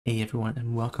Hey everyone,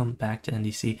 and welcome back to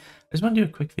NDC. I just want to do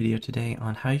a quick video today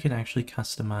on how you can actually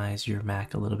customize your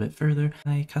Mac a little bit further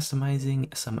by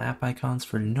customizing some app icons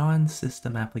for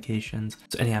non-system applications.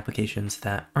 So any applications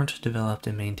that aren't developed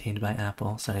and maintained by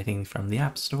Apple, so anything from the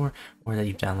App Store or that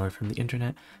you've downloaded from the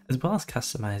internet, as well as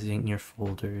customizing your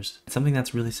folders. It's something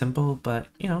that's really simple, but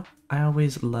I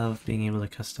always love being able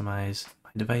to customize my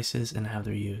devices and how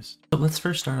they're used. So let's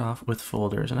first start off with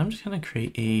folders, and I'm just going to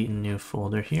create a new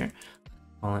folder here.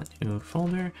 Call it new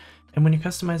folder, and when you're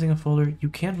customizing a folder, you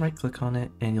can right click on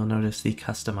it and you'll notice the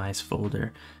customize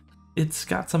folder. It's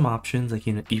got some options, like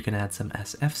you can add some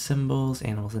SF symbols,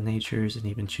 animals and natures, and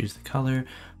even choose the color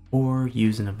or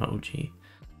use an emoji.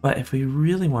 But if we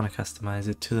really want to customize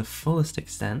it to the fullest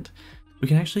extent, we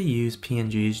can actually use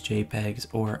PNGs, JPEGs,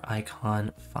 or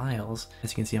icon files.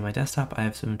 As you can see on my desktop, I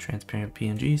have some transparent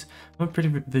PNGs. I'm a pretty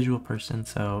visual person,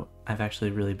 so I've actually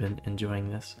really been enjoying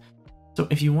this. So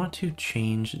if you want to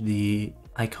change the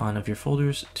icon of your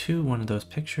folders to one of those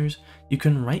pictures, you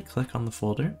can right click on the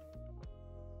folder,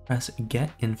 press get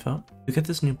info. You get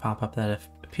this new pop-up that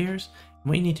appears. And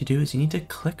what you need to do is you need to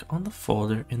click on the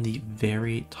folder in the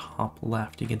very top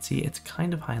left. You can see it's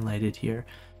kind of highlighted here.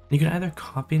 You can either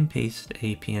copy and paste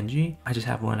a PNG. I just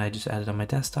have one I just added on my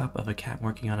desktop of a cat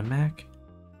working on a Mac.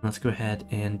 Let's go ahead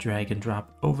and drag and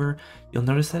drop over. You'll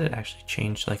notice that it actually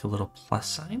changed like a little plus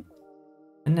sign.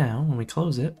 And now, when we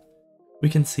close it, we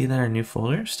can see that our new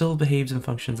folder still behaves and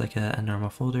functions like a normal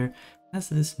folder. As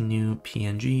this new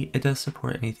PNG, it does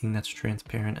support anything that's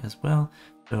transparent as well.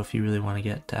 So if you really want to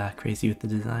get crazy with the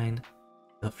design,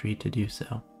 feel free to do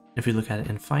so. If we look at it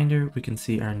in Finder, we can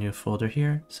see our new folder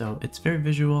here. So it's very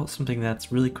visual, something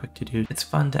that's really quick to do. It's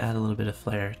fun to add a little bit of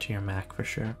flair to your Mac for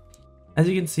sure. As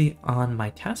you can see on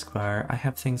my taskbar, I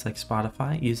have things like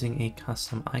Spotify using a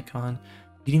custom icon.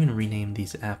 You can even rename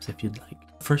these apps if you'd like.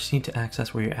 First, you need to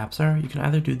access where your apps are. You can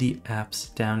either do the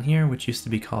apps down here, which used to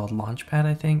be called Launchpad,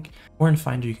 I think, or in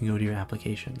Finder, you can go to your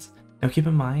applications. Now keep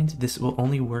in mind, this will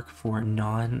only work for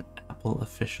non-Apple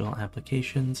official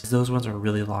applications. Those ones are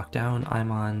really locked down.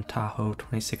 I'm on Tahoe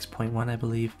 26.1, I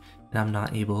believe, and I'm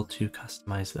not able to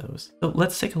customize those. So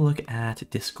let's take a look at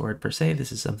Discord per se.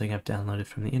 This is something I've downloaded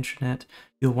from the internet.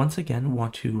 You'll once again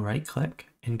want to right click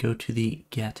and go to the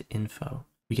Get Info.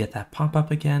 We get that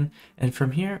pop-up again, and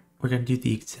from here, we're going to do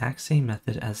the exact same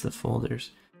method as the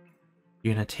folders.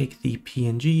 You're going to take the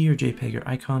PNG or JPEG or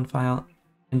icon file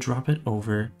and drop it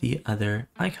over the other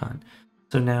icon.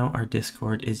 So now our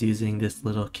Discord is using this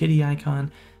little kitty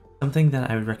icon. Something that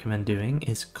I would recommend doing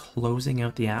is closing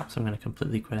out the app. So I'm going to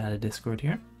completely quit out of Discord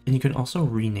here. And you can also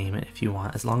rename it if you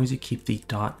want, as long as you keep the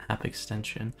 .app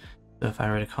extension. So if I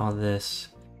were to call this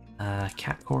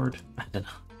catcord, I don't know.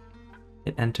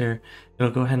 Hit enter,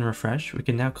 it'll go ahead and refresh. We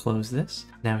can now close this.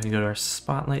 Now we can go to our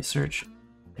spotlight search.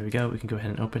 There we go, we can go ahead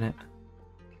and open it.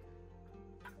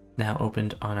 Now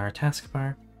opened on our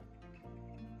taskbar.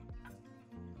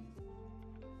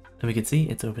 And we can see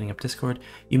it's opening up Discord.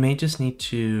 You may just need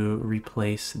to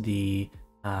replace the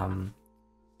item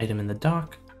in the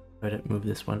dock. Go ahead and move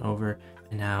this one over.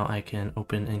 And now I can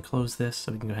open and close this,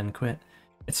 so we can go ahead and quit.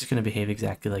 It's just going to behave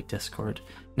exactly like Discord.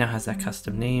 Now has that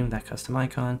custom name, that custom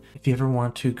icon. If you ever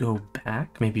want to go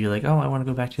back, maybe you're like, oh, I want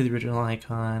to go back to the original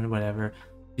icon, whatever.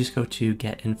 Just go to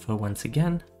Get Info once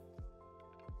again.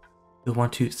 You'll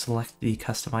want to select the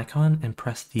custom icon and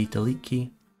press the delete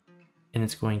key, and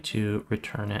it's going to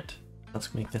return it.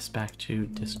 Let's make this back to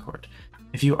Discord.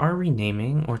 If you are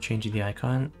renaming or changing the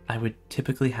icon, I would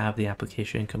typically have the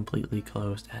application completely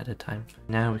closed ahead of time.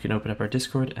 Now we can open up our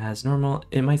Discord as normal.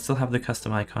 It might still have the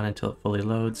custom icon until it fully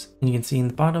loads. And you can see in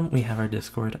the bottom, we have our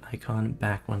Discord icon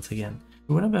back once again.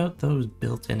 But what about those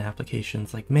built-in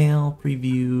applications like Mail,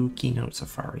 Preview, Keynote,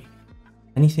 Safari?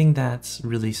 Anything that's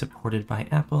really supported by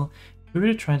Apple. If we were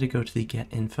to try to go to the Get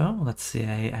Info, let's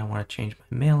say I want to change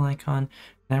my Mail icon.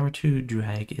 Now we're to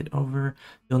drag it over,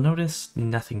 you'll notice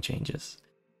nothing changes.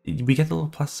 We get the little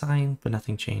plus sign, but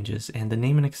nothing changes, and the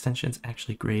name and extensions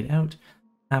actually grayed out.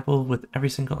 Apple, with every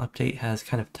single update, has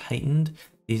kind of tightened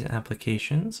these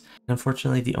applications. And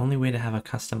unfortunately, the only way to have a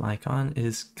custom icon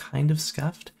is kind of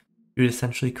scuffed. You would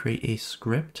essentially create a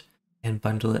script and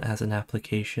bundle it as an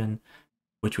application,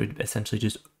 which would essentially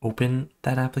just open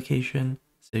that application.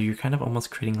 So you're kind of almost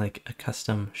creating like a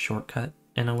custom shortcut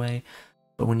in a way.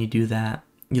 But when you do that,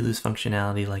 you lose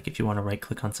functionality. Like if you want to right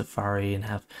click on Safari and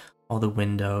have all the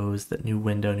windows, that new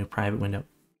window, new private window,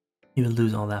 you would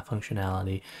lose all that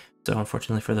functionality. So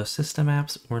unfortunately for those system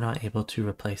apps, we're not able to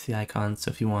replace the icons.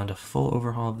 So if you wanted a full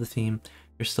overhaul of the theme,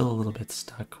 you're still a little bit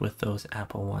stuck with those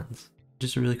Apple ones.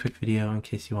 Just a really quick video in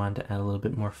case you wanted to add a little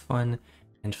bit more fun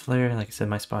and flair. Like I said,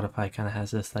 my Spotify kind of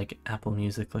has this like Apple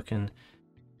Music looking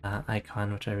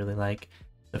icon, which I really like.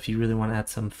 So if you really want to add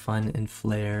some fun and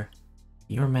flair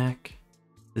to your Mac,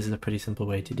 this is a pretty simple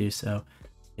way to do so.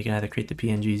 You can either create the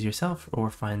PNGs yourself or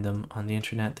find them on the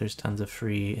internet. There's tons of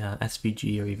free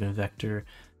SVG or even vector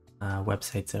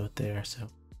websites out there. So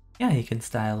yeah, you can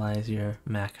stylize your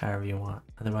Mac however you want.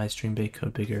 Otherwise, dream big,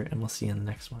 code bigger, and we'll see you in the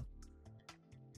next one.